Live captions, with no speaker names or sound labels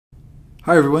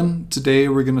Hi everyone, today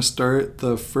we're going to start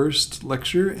the first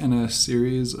lecture in a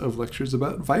series of lectures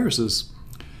about viruses.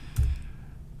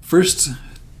 First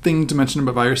thing to mention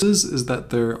about viruses is that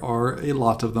there are a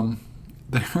lot of them.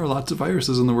 There are lots of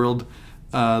viruses in the world.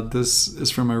 This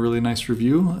is from a really nice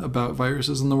review about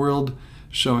viruses in the world,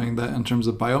 showing that in terms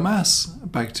of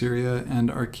biomass, bacteria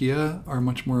and archaea are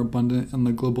much more abundant in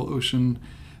the global ocean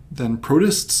than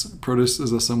protists. Protist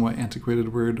is a somewhat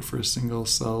antiquated word for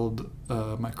single-celled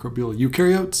microbial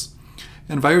eukaryotes.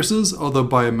 And viruses, although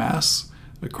by mass,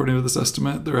 according to this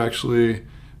estimate, there are actually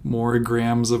more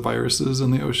grams of viruses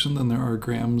in the ocean than there are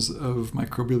grams of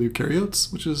microbial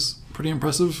eukaryotes, which is pretty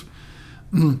impressive.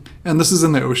 And this is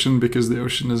in the ocean because the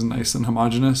ocean is nice and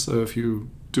homogeneous, so if you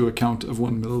do a count of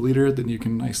 1 milliliter, then you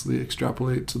can nicely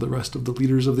extrapolate to the rest of the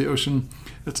liters of the ocean.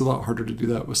 It's a lot harder to do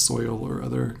that with soil or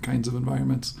other kinds of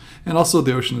environments. And also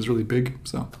the ocean is really big,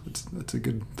 so it's a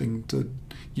good thing to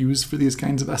use for these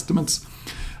kinds of estimates.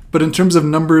 But in terms of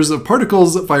numbers of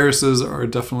particles, viruses are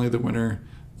definitely the winner.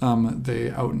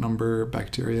 They outnumber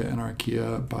bacteria and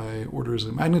archaea by orders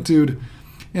of magnitude.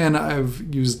 And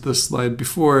I've used this slide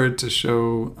before to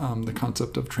show the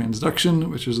concept of transduction,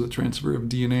 which is the transfer of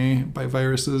DNA by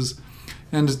viruses,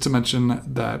 and to mention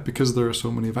that because there are so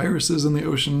many viruses in the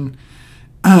ocean,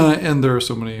 and there are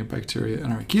so many bacteria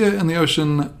and archaea in the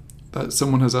ocean, that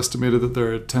someone has estimated that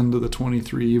there are 10 to the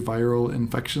 23 viral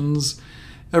infections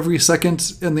every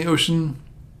second in the ocean.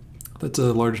 That's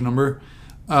a large number.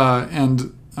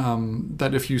 And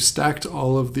that if you stacked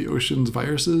all of the ocean's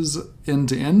viruses end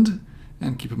to end,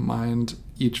 and keep in mind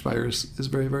each virus is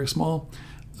very, very small,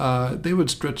 they would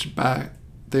stretch past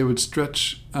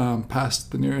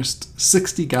the nearest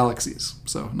 60 galaxies.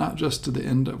 So not just to the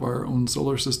end of our own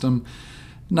solar system,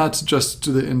 not just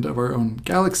to the end of our own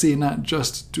galaxy, not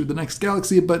just to the next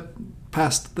galaxy, but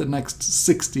past the next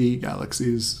 60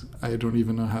 galaxies. I don't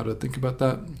even know how to think about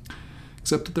that,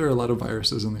 except that there are a lot of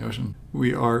viruses in the ocean.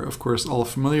 We are, of course, all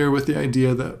familiar with the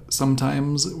idea that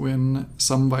sometimes when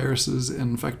some viruses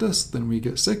infect us, then we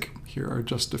get sick. Here are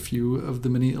just a few of the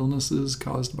many illnesses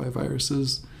caused by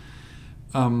viruses.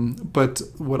 But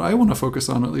what I want to focus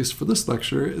on, at least for this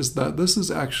lecture, is that this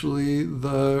is actually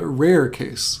the rare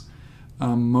case.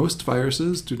 Most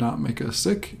viruses do not make us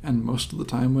sick, and most of the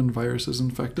time when viruses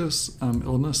infect us,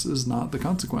 illness is not the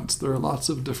consequence. There are lots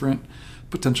of different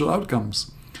potential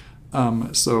outcomes.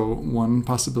 So one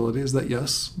possibility is that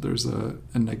yes, there's a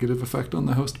negative effect on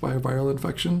the host by a viral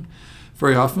infection.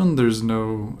 Very often there's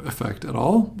no effect at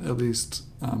all, at least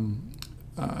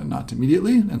not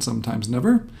immediately, and sometimes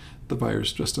never. The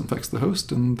virus just infects the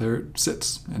host and there it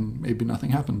sits and maybe nothing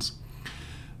happens.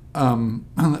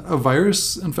 A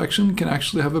virus infection can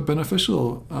actually have a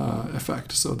beneficial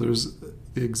effect. So there's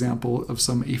the example of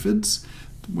some aphids.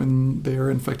 When they are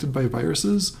infected by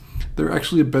viruses, they're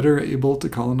actually better able to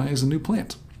colonize a new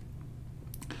plant.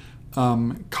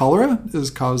 Cholera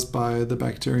is caused by the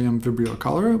bacterium Vibrio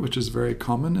cholera, which is very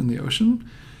common in the ocean.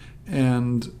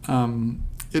 And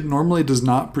it normally does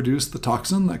not produce the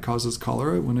toxin that causes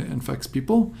cholera when it infects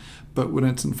people. But when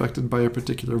it's infected by a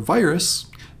particular virus,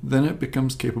 then it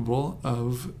becomes capable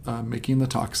of making the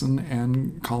toxin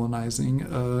and colonizing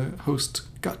a host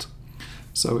gut.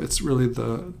 So it's really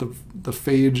the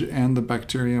phage and the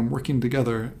bacterium working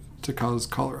together to cause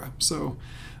cholera. So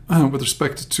with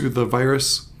respect to the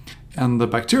virus and the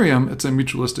bacterium, it's a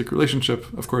mutualistic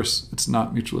relationship. Of course, it's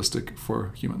not mutualistic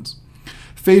for humans.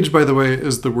 Phage, by the way,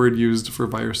 is the word used for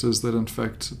viruses that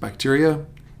infect bacteria.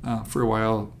 For a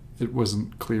while, it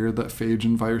wasn't clear that phage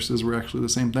and viruses were actually the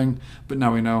same thing, but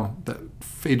now we know that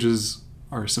phages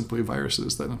are simply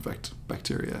viruses that infect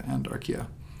bacteria and archaea.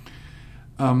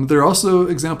 There are also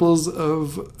examples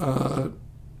of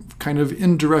kind of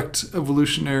indirect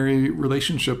evolutionary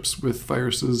relationships with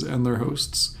viruses and their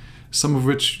hosts, some of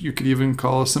which you could even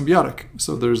call symbiotic.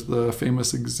 So there's the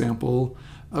famous example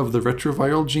of the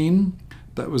retroviral gene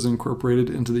that was incorporated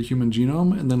into the human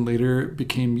genome and then later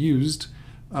became used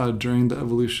during the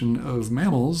evolution of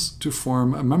mammals to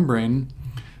form a membrane,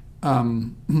 a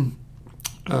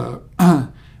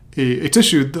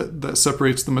tissue that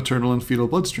separates the maternal and fetal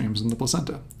bloodstreams in the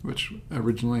placenta, which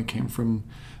originally came from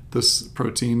this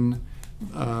protein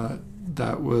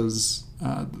that was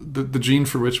the gene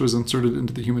for which was inserted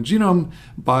into the human genome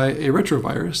by a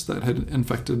retrovirus that had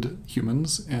infected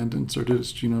humans and inserted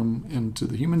its genome into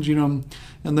the human genome.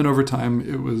 And then over time,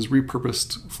 it was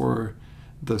repurposed for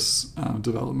this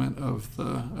development of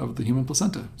the human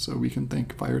placenta. So we can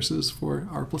thank viruses for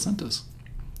our placentas.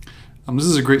 This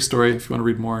is a great story. If you want to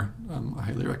read more, I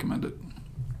highly recommend it.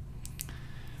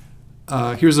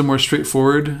 Here's a more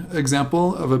straightforward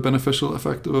example of a beneficial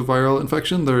effect of a viral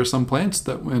infection. There are some plants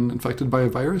that when infected by a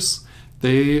virus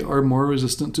they are more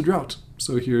resistant to drought.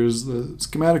 So here's the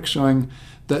schematic showing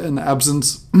that in the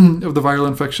absence of the viral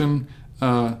infection,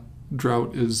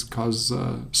 drought causes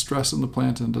stress in the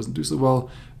plant and doesn't do so well.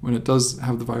 When it does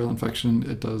have the viral infection,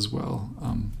 it does well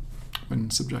when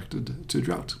subjected to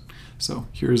drought. So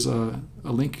here's a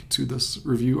link to this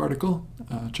review article.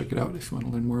 Check it out if you want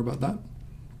to learn more about that.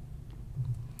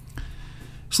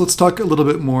 So let's talk a little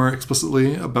bit more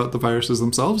explicitly about the viruses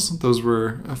themselves. Those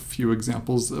were a few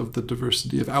examples of the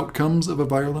diversity of outcomes of a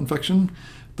viral infection.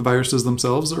 The viruses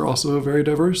themselves are also very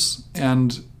diverse,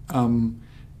 and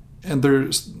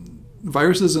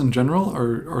viruses in general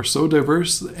are so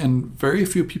diverse, and very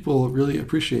few people really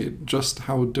appreciate just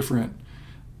how different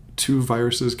two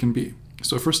viruses can be.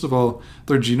 So first of all,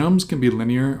 their genomes can be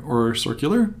linear or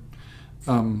circular.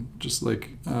 Just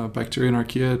like bacteria and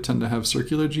archaea tend to have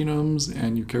circular genomes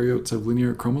and eukaryotes have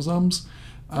linear chromosomes.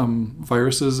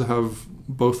 Viruses have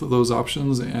both of those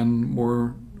options and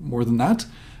more than that.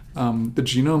 The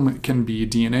genome can be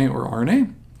DNA or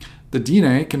RNA. The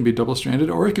DNA can be double-stranded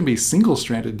or it can be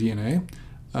single-stranded DNA.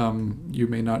 You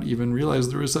may not even realize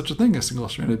there is such a thing as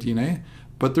single-stranded DNA,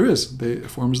 but there is. It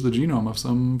forms the genome of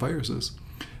some viruses.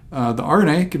 The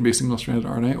RNA can be single-stranded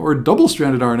RNA or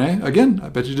double-stranded RNA. Again, I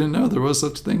bet you didn't know there was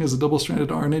such a thing as a double-stranded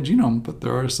RNA genome, but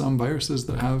there are some viruses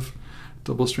that have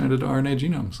double-stranded RNA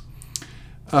genomes.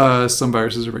 Some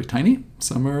viruses are very tiny.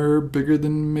 Some are bigger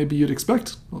than maybe you'd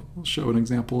expect. I'll show an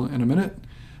example in a minute.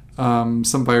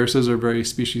 Some viruses are very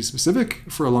species-specific.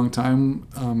 For a long time,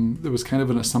 there was kind of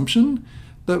an assumption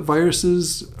that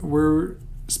viruses were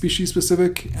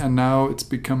species-specific, and now it's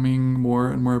becoming more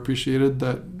and more appreciated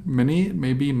that many,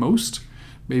 maybe most,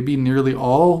 maybe nearly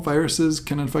all viruses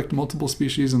can infect multiple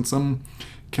species, and some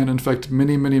can infect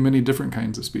many, many, many different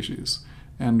kinds of species.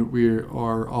 And we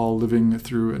are all living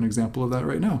through an example of that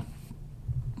right now.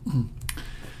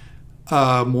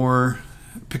 More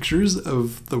pictures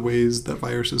of the ways that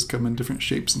viruses come in different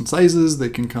shapes and sizes. They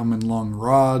can come in long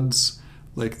rods,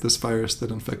 like this virus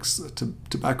that infects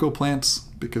tobacco plants.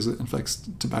 Because it infects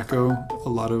tobacco, a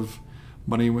lot of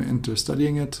money went into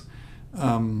studying it.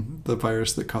 The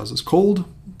virus that causes cold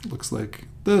looks like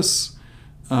this.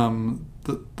 The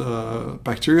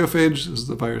bacteriophage is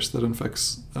the virus that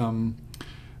infects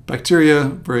bacteria,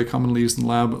 very commonly used in the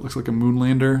lab. It looks like a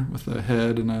moonlander with a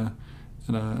head and a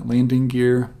landing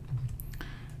gear.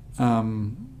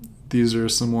 These are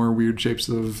some more weird shapes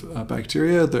of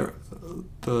bacteria. They're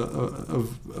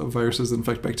of viruses that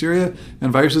infect bacteria,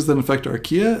 and viruses that infect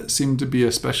archaea seem to be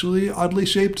especially oddly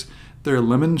shaped. There are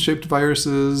lemon-shaped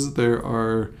viruses. There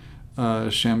are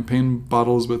champagne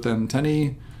bottles with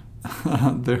antennae.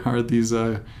 There are these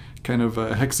kind of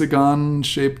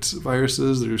hexagon-shaped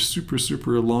viruses. There's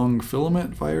super long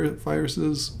filament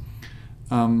viruses.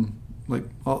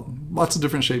 Lots of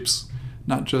different shapes,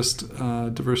 not just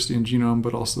diversity in genome,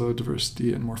 but also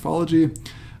diversity in morphology.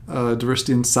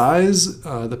 Diversity in size,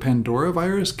 the Pandora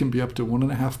virus can be up to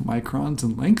 1.5 microns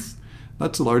in length.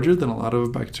 That's larger than a lot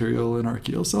of bacterial and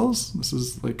archaeal cells. This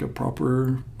is like a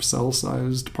proper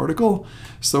cell-sized particle,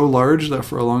 so large that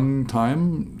for a long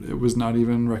time it was not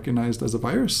even recognized as a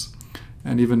virus.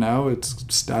 And even now its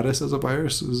status as a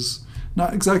virus is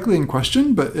not exactly in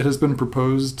question, but it has been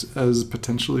proposed as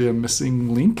potentially a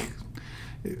missing link.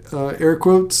 Air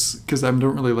quotes, because I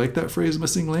don't really like that phrase,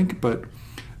 missing link, but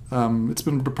it's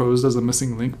been proposed as a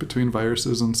missing link between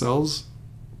viruses and cells.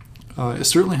 It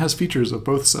certainly has features of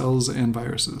both cells and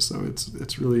viruses, so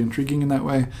it's really intriguing in that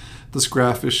way. This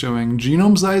graph is showing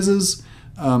genome sizes,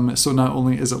 so not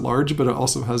only is it large, but it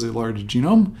also has a large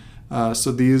genome.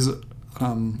 So these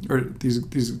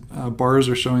bars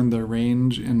are showing the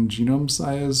range in genome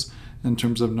size in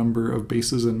terms of number of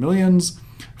bases in millions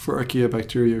for archaea,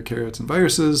 bacteria, eukaryotes, and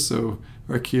viruses. So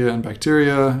archaea and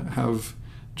bacteria have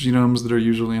genomes that are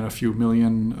usually in a few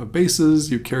million of bases.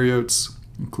 Eukaryotes,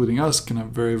 including us, can have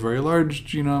very, very large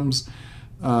genomes.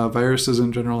 Viruses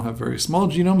in general have very small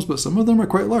genomes, but some of them are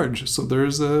quite large. So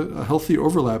there's a healthy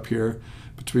overlap here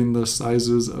between the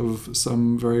sizes of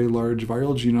some very large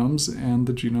viral genomes and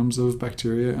the genomes of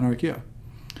bacteria and archaea.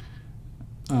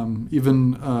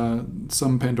 Even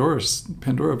some Pandora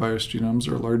virus genomes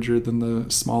are larger than the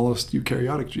smallest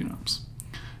eukaryotic genomes.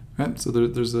 Right? So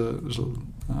there's a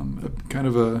kind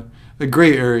of a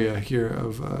gray area here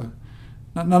of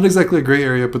not exactly a gray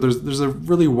area, but there's a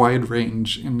really wide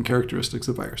range in characteristics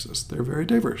of viruses. They're very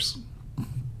diverse.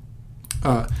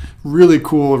 Really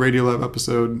cool Radiolab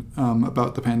episode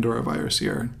about the Pandora virus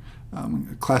here. A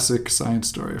classic science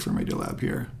story from Radiolab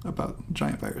here about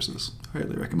giant viruses.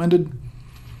 Highly recommended.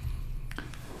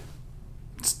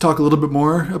 Let's talk a little bit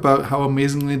more about how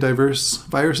amazingly diverse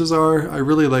viruses are. I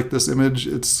really like this image.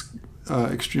 It's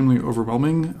extremely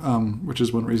overwhelming, which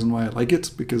is one reason why I like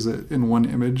it, because it, in one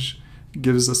image,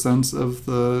 gives a sense of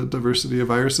the diversity of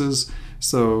viruses.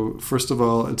 So first of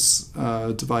all, it's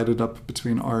divided up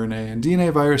between RNA and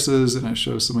DNA viruses, and it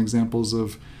shows some examples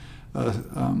of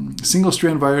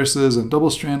single-strand viruses and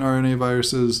double-strand RNA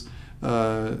viruses.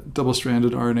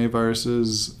 Double-stranded RNA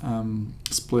viruses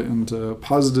split into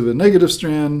positive and negative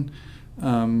strand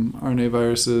RNA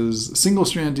viruses,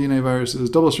 single-strand DNA viruses,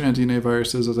 double-strand DNA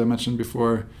viruses, as I mentioned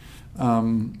before.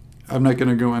 I'm not going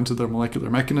to go into their molecular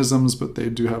mechanisms, but they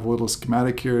do have a little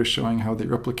schematic here showing how they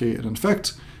replicate and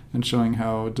infect, and showing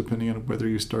how, depending on whether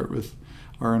you start with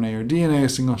RNA or DNA,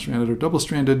 single-stranded or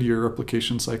double-stranded, your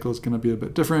replication cycle is going to be a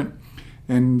bit different.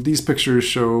 And these pictures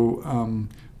show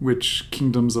which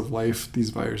kingdoms of life these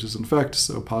viruses infect.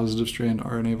 So positive strand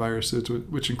RNA viruses,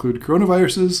 which include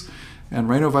coronaviruses, and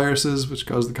rhinoviruses, which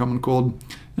cause the common cold,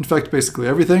 infect basically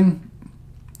everything.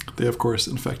 They, of course,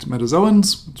 infect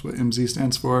metazoans, that's what MZ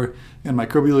stands for, and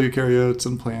microbial eukaryotes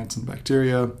and plants and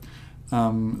bacteria.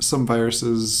 Some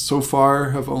viruses so far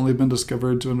have only been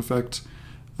discovered to infect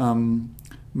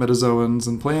metazoans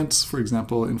and plants. For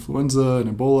example, influenza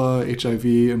and Ebola.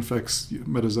 HIV infects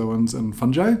metazoans and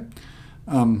fungi.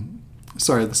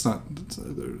 Sorry, that's not.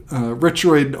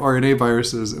 Retroid RNA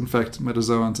viruses infect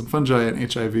metazoans and fungi,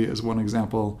 and HIV is one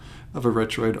example of a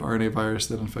retroid RNA virus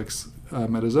that infects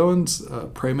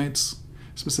metazoans, primates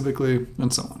specifically,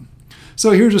 and so on.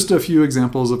 So here are just a few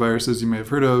examples of viruses you may have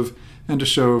heard of, and to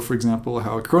show, for example,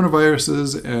 how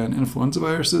coronaviruses and influenza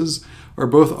viruses are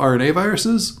both RNA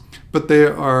viruses, but they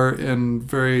are in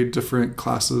very different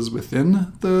classes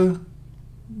within the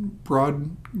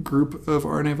broad group of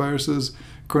RNA viruses,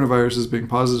 coronaviruses being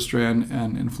positive strand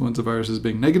and influenza viruses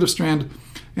being negative strand.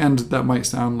 And that might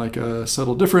sound like a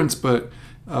subtle difference, but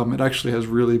it actually has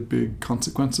really big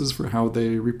consequences for how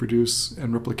they reproduce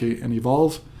and replicate and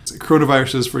evolve.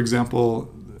 Coronaviruses, for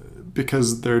example,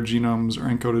 because their genomes are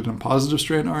encoded in positive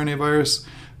strand RNA virus,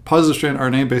 positive strand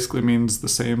RNA basically means the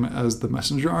same as the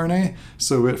messenger RNA.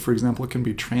 So it, for example, can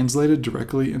be translated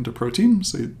directly into protein.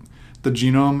 So the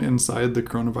genome inside the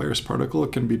coronavirus particle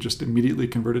can be just immediately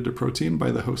converted to protein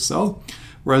by the host cell,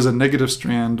 whereas a negative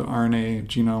strand RNA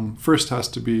genome first has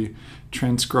to be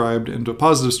transcribed into a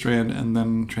positive strand, and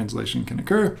then translation can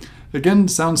occur. Again,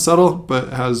 sounds subtle,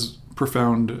 but has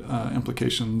profound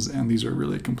implications, and these are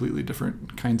really completely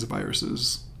different kinds of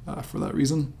viruses for that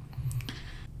reason.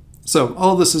 So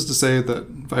all of this is to say that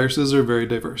viruses are very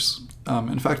diverse.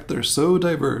 In fact, they're so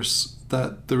diverse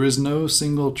that there is no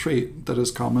single trait that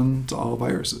is common to all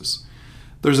viruses.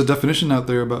 There's a definition out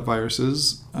there about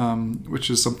viruses, which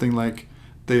is something like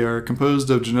they are composed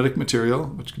of genetic material,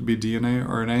 which could be DNA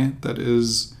or RNA, that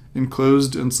is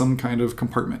enclosed in some kind of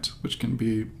compartment, which can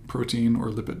be protein or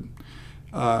lipid.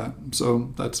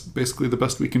 So that's basically the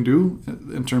best we can do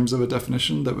in terms of a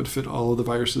definition that would fit all of the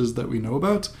viruses that we know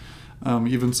about.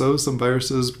 Even so, some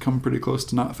viruses come pretty close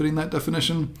to not fitting that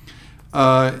definition.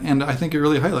 And I think it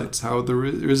really highlights how there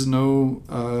is no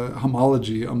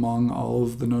homology among all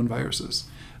of the known viruses.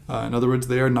 In other words,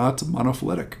 they are not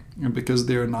monophyletic. And because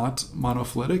they are not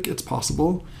monophyletic, it's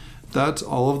possible that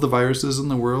all of the viruses in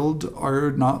the world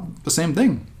are not the same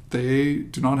thing. They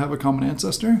do not have a common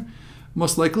ancestor,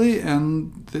 most likely,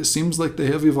 and it seems like they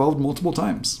have evolved multiple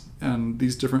times. And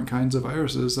these different kinds of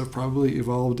viruses have probably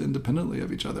evolved independently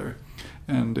of each other.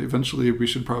 And eventually we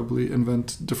should probably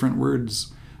invent different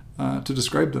words to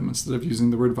describe them instead of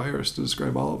using the word virus to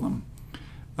describe all of them.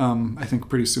 I think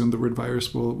pretty soon the word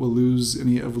virus will lose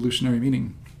any evolutionary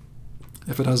meaning,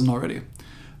 if it hasn't already.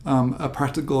 A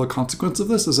practical consequence of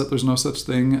this is that there's no such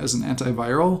thing as an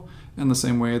antiviral in the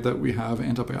same way that we have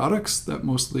antibiotics that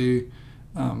mostly,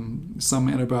 some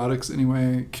antibiotics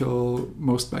anyway, kill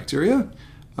most bacteria.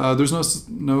 There's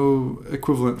no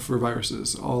equivalent for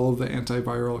viruses. All of the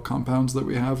antiviral compounds that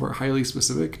we have are highly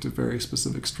specific to very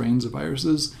specific strains of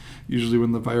viruses. Usually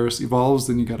when the virus evolves,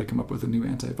 then you got to come up with a new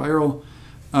antiviral.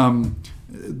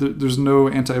 There's no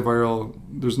antiviral,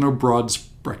 there's no broad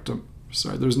spectrum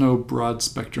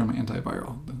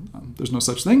antiviral. There's no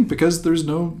such thing because there's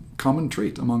no common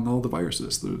trait among all the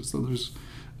viruses. So there's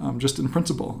just in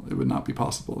principle, it would not be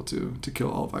possible to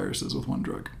kill all viruses with one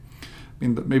drug. I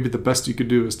mean, maybe the best you could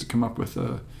do is to come up with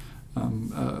an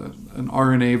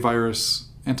RNA virus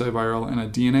antiviral and a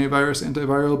DNA virus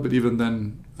antiviral, but even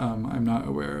then, I'm not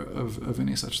aware of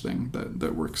any such thing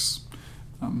that works,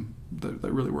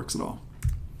 that really works at all.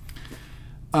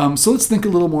 So let's think a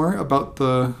little more about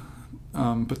the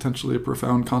potentially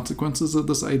profound consequences of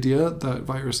this idea that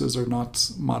viruses are not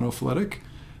monophyletic.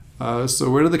 So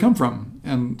where do they come from?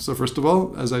 And so first of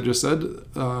all, as I just said,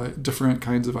 different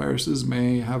kinds of viruses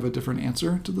may have a different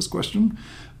answer to this question.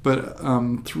 But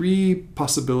three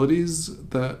possibilities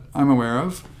that I'm aware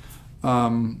of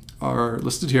are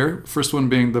listed here. First one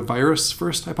being the virus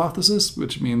first hypothesis,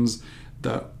 which means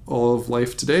that all of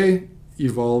life today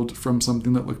evolved from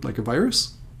something that looked like a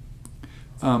virus.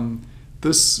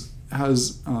 This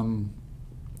has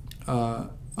a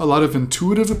lot of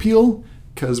intuitive appeal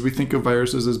because we think of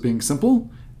viruses as being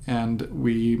simple, and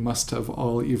we must have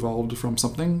all evolved from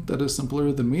something that is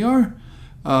simpler than we are.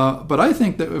 But I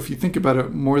think that if you think about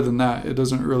it more than that, it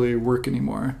doesn't really work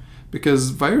anymore, because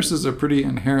viruses are pretty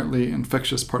inherently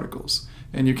infectious particles,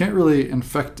 and you can't really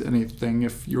infect anything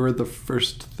if you're the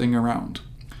first thing around,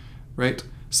 right?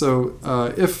 So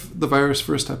if the virus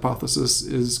first hypothesis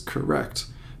is correct,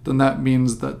 then that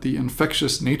means that the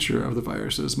infectious nature of the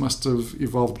viruses must have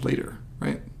evolved later,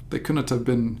 right? They couldn't have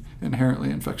been inherently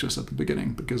infectious at the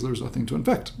beginning because there was nothing to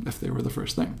infect if they were the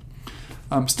first thing.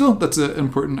 Still, that's an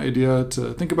important idea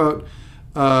to think about.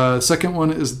 Second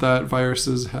one is that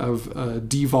viruses have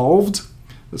devolved.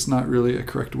 That's not really a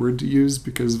correct word to use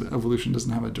because evolution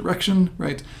doesn't have a direction,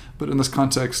 right? But in this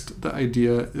context, the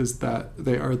idea is that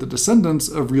they are the descendants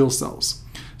of real cells.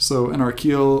 So an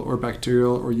archaeal or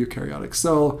bacterial or eukaryotic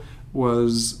cell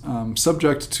was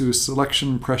subject to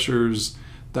selection pressures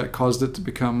that caused it to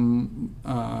become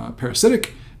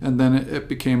parasitic, and then it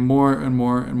became more and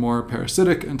more and more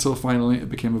parasitic until finally it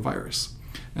became a virus.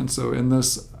 And so in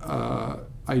this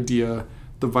idea,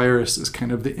 the virus is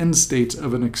kind of the end state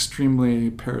of an extremely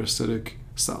parasitic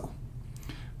cell.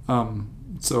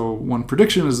 So one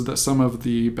prediction is that some of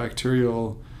the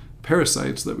bacterial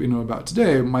parasites that we know about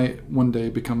today might one day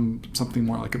become something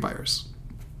more like a virus.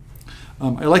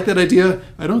 I like that idea.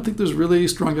 I don't think there's really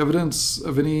strong evidence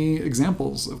of any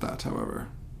examples of that, however.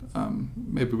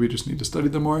 Maybe we just need to study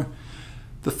them more.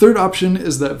 The third option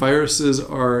is that viruses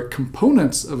are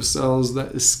components of cells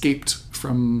that escaped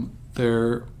from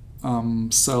their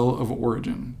cell of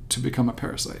origin to become a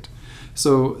parasite.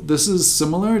 So this is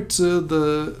similar to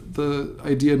the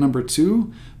idea number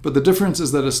 2, but the difference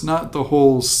is that it's not the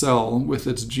whole cell with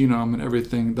its genome and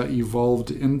everything that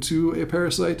evolved into a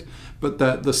parasite, but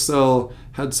that the cell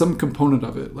had some component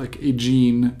of it, like a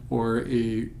gene or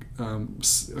a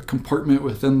compartment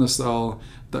within the cell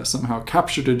that somehow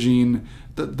captured a gene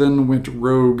that then went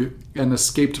rogue and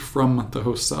escaped from the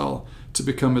host cell to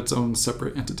become its own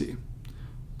separate entity.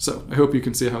 So I hope you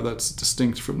can see how that's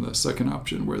distinct from the second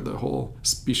option, where the whole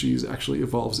species actually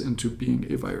evolves into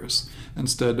being a virus.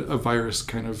 Instead, a virus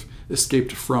kind of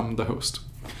escaped from the host.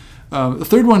 The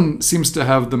third one seems to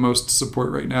have the most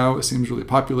support right now. It seems really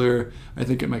popular. I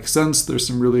think it makes sense. There's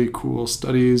some really cool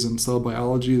studies in cell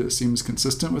biology that seems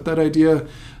consistent with that idea.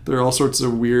 There are all sorts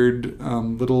of weird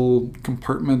little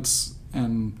compartments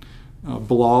and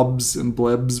blobs and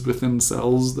blebs within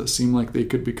cells that seem like they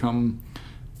could become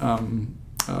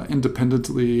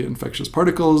independently infectious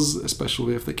particles,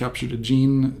 especially if they captured a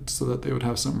gene so that they would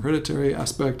have some hereditary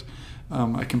aspect.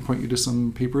 I can point you to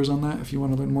some papers on that if you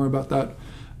want to learn more about that.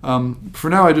 For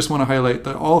now, I just want to highlight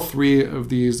that all three of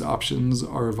these options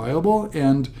are viable,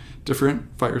 and different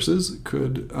viruses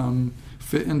could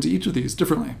fit into each of these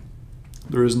differently.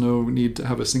 There is no need to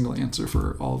have a single answer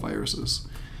for all viruses.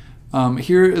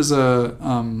 Here is a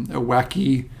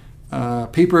wacky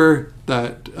paper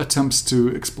that attempts to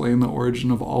explain the origin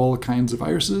of all kinds of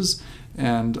viruses,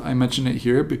 and I mention it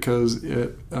here because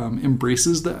it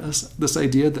embraces this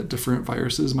idea that different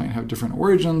viruses might have different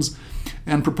origins,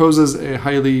 and proposes a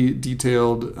highly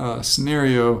detailed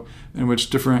scenario in which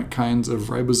different kinds of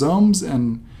ribosomes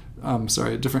and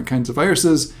different kinds of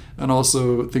viruses, and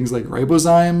also things like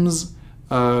ribozymes,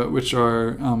 which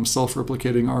are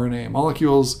self-replicating RNA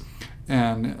molecules,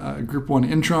 and group 1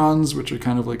 introns, which are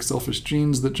kind of like selfish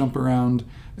genes that jump around,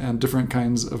 and different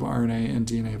kinds of RNA and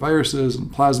DNA viruses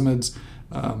and plasmids,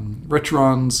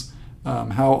 retrons,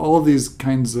 how all of these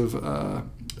kinds of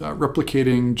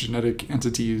replicating genetic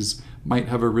entities might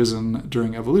have arisen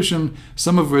during evolution,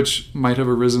 some of which might have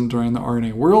arisen during the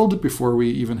RNA world before we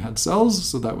even had cells,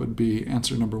 so that would be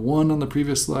answer number 1 on the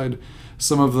previous slide.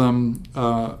 Some of them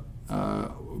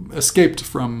escaped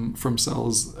from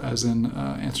cells, as in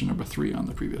answer number 3 on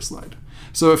the previous slide.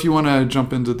 So if you want to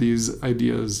jump into these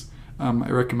ideas, I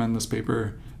recommend this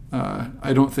paper.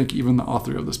 I don't think even the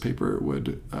author of this paper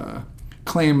would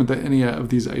claim that any of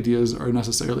these ideas are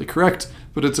necessarily correct,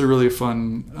 but it's a really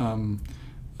fun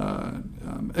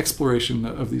exploration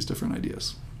of these different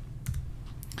ideas.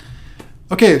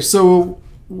 Okay, so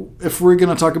if we're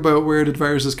going to talk about where did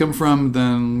viruses come from,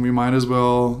 then we might as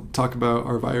well talk about,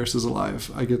 are viruses alive?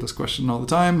 I get this question all the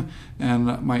time,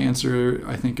 and my answer,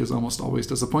 I think, is almost always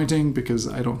disappointing because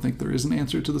I don't think there is an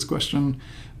answer to this question.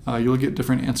 You'll get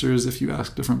different answers if you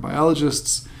ask different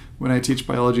biologists, when I teach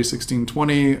biology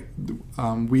 1620,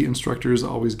 we instructors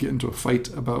always get into a fight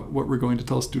about what we're going to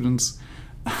tell students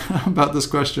about this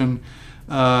question.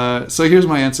 So here's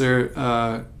my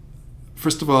answer.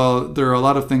 First of all, there are a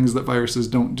lot of things that viruses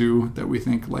don't do that we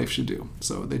think life should do.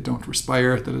 So they don't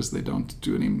respire, that is, they don't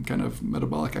do any kind of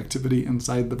metabolic activity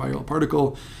inside the viral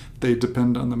particle. They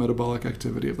depend on the metabolic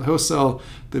activity of the host cell.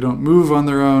 They don't move on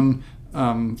their own.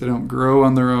 They don't grow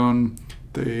on their own.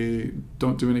 They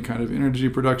don't do any kind of energy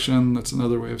production. That's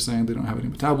another way of saying they don't have any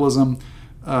metabolism.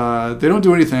 They don't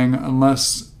do anything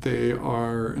unless they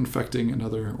are infecting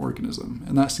another organism,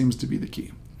 and that seems to be the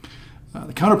key.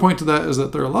 The counterpoint to that is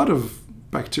that there are a lot of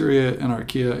bacteria and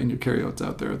archaea and eukaryotes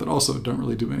out there that also don't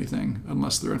really do anything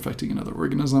unless they're infecting another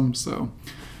organism. So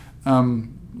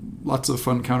lots of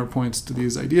fun counterpoints to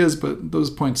these ideas, but those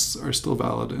points are still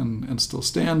valid and still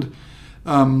stand.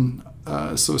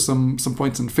 So some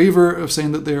points in favor of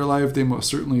saying that they are alive: they most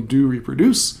certainly do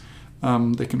reproduce.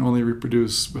 They can only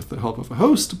reproduce with the help of a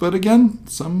host, but again,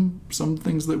 some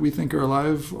things that we think are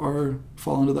alive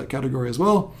fall into that category as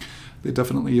well. They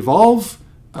definitely evolve.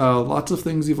 Lots of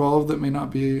things evolve that may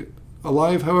not be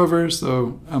alive, however,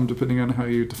 so depending on how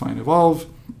you define evolve,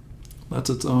 that's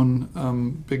its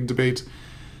own big debate.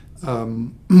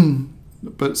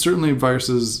 But certainly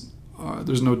viruses,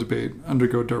 there's no debate,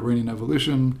 undergo Darwinian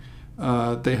evolution.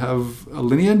 They have a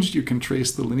lineage. You can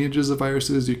trace the lineages of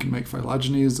viruses. You can make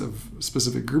phylogenies of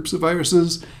specific groups of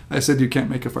viruses. I said you can't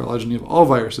make a phylogeny of all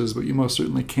viruses, but you most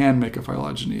certainly can make a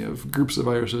phylogeny of groups of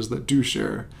viruses that do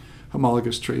share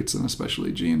homologous traits and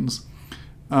especially genes.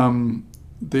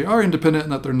 They are independent in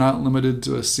that they're not limited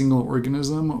to a single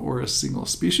organism or a single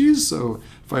species. So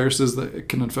viruses that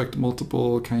can infect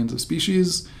multiple kinds of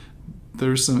species,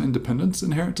 there's some independence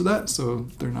inherent to that. So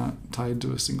they're not tied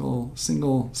to a single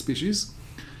species.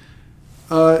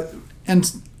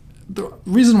 And the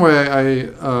reason why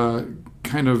I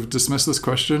kind of dismiss this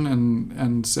question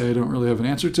and say I don't really have an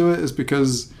answer to it is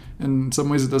because in some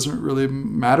ways it doesn't really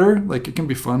matter. Like, it can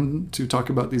be fun to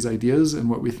talk about these ideas and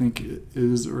what we think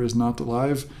is or is not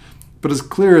alive, but it's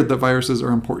clear that viruses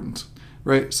are important,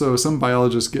 right? So some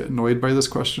biologists get annoyed by this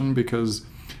question because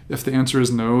if the answer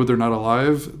is no, they're not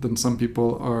alive, then some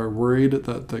people are worried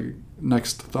that the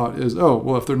next thought is, oh,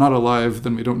 well, if they're not alive,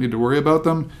 then we don't need to worry about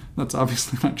them. That's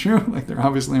obviously not true. Like, they're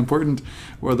obviously important,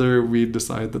 whether we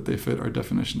decide that they fit our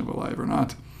definition of alive or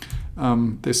not.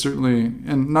 They certainly,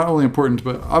 and not only important,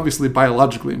 but obviously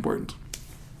biologically important.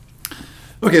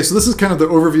 Okay, so this is kind of the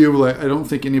overview. Like, I don't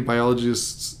think any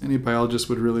biologist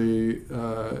would really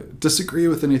disagree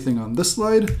with anything on this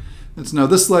slide. And so now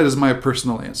this slide is my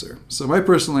personal answer. So my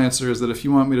personal answer is that if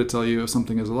you want me to tell you if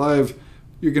something is alive,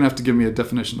 you're going to have to give me a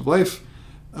definition of life.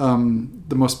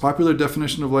 The most popular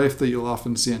definition of life that you'll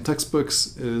often see in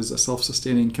textbooks is a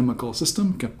self-sustaining chemical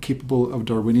system capable of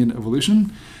Darwinian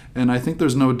evolution. And I think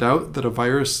there's no doubt that a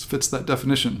virus fits that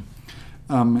definition.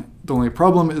 The only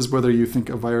problem is whether you think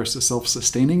a virus is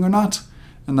self-sustaining or not.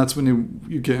 And that's when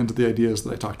you get into the ideas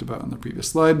that I talked about on the previous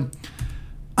slide.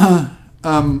 My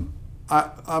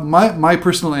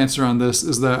personal answer on this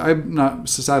is that I'm not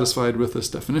satisfied with this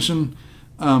definition.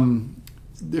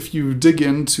 If you dig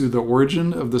into the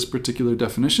origin of this particular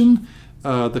definition,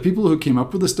 the people who came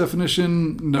up with this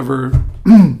definition never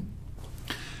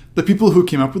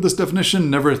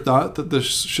thought that this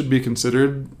should be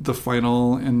considered the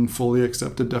final and fully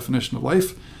accepted definition of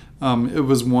life. It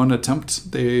was one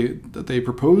attempt that they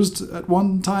proposed at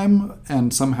one time,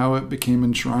 and somehow it became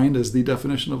enshrined as the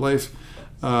definition of life.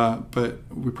 But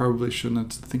we probably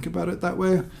shouldn't think about it that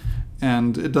way.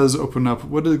 And it does open up,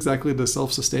 what exactly does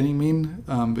self-sustaining mean?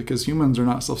 Because humans are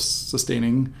not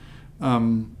self-sustaining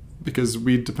because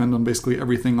we depend on basically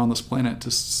everything on this planet to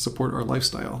support our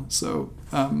lifestyle. So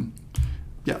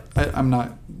yeah, I'm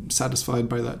not satisfied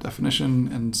by that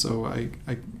definition. And so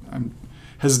I'm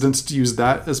hesitant to use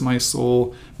that as my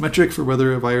sole metric for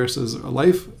whether a virus is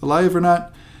alive or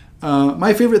not.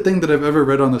 My favorite thing that I've ever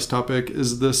read on this topic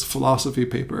is this philosophy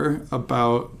paper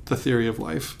about the theory of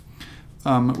life,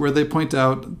 where they point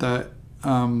out that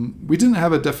we didn't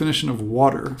have a definition of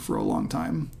water for a long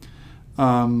time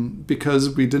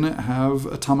because we didn't have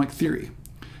atomic theory.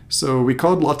 So we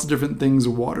called lots of different things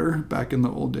water back in the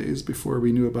old days before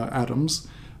we knew about atoms.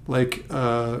 Like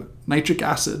nitric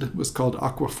acid was called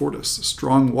aqua fortis,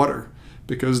 strong water,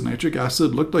 because nitric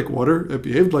acid looked like water, it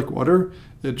behaved like water,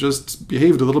 it just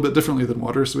behaved a little bit differently than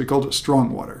water, so we called it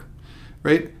strong water,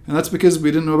 right? And that's because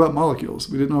we didn't know about molecules,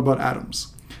 we didn't know about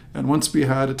atoms. And once we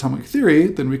had atomic theory,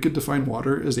 then we could define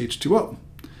water as H2O.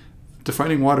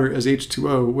 Defining water as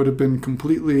H2O would have been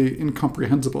completely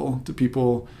incomprehensible to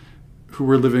people who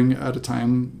were living at a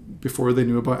time before they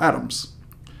knew about atoms.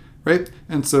 right?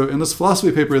 And so in this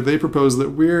philosophy paper, they propose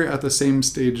that we're at the same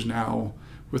stage now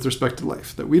with respect to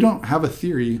life, that we don't have a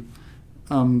theory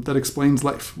that explains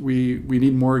life. We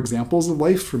need more examples of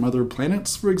life from other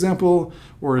planets, for example,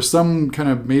 or some kind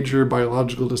of major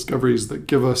biological discoveries that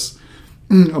give us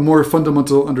a more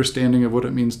fundamental understanding of what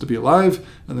it means to be alive,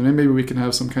 and then maybe we can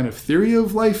have some kind of theory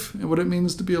of life and what it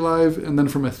means to be alive, and then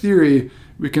from a theory,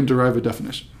 we can derive a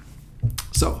definition.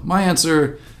 So my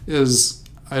answer is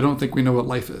I don't think we know what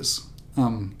life is.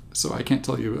 So I can't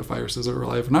tell you if viruses are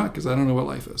alive or not because I don't know what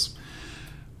life is.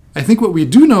 I think what we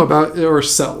do know about are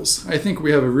cells. I think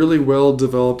we have a really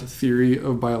well-developed theory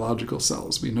of biological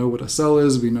cells. We know what a cell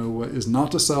is, we know what is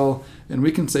not a cell, and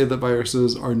we can say that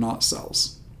viruses are not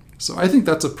cells. So I think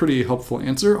that's a pretty helpful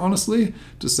answer, honestly,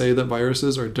 to say that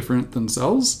viruses are different than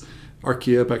cells.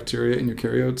 Archaea, bacteria, and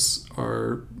eukaryotes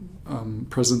are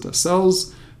present as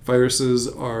cells. Viruses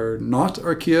are not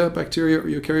archaea, bacteria, or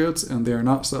eukaryotes, and they are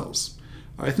not cells.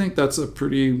 I think that's a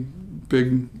pretty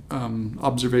big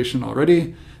observation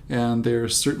already, and they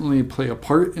certainly play a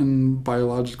part in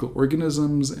biological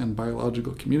organisms and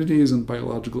biological communities and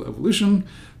biological evolution.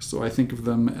 So I think of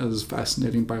them as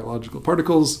fascinating biological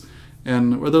particles.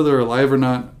 And whether they're alive or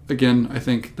not, again, I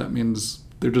think that means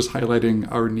they're just highlighting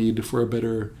our need for a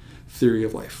better theory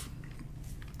of life.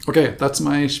 Okay, that's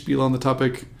my spiel on the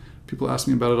topic. People ask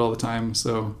me about it all the time,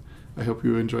 so I hope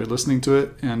you enjoyed listening to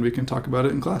it, and we can talk about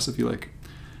it in class if you like.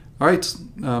 All right,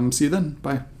 see you then.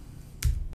 Bye.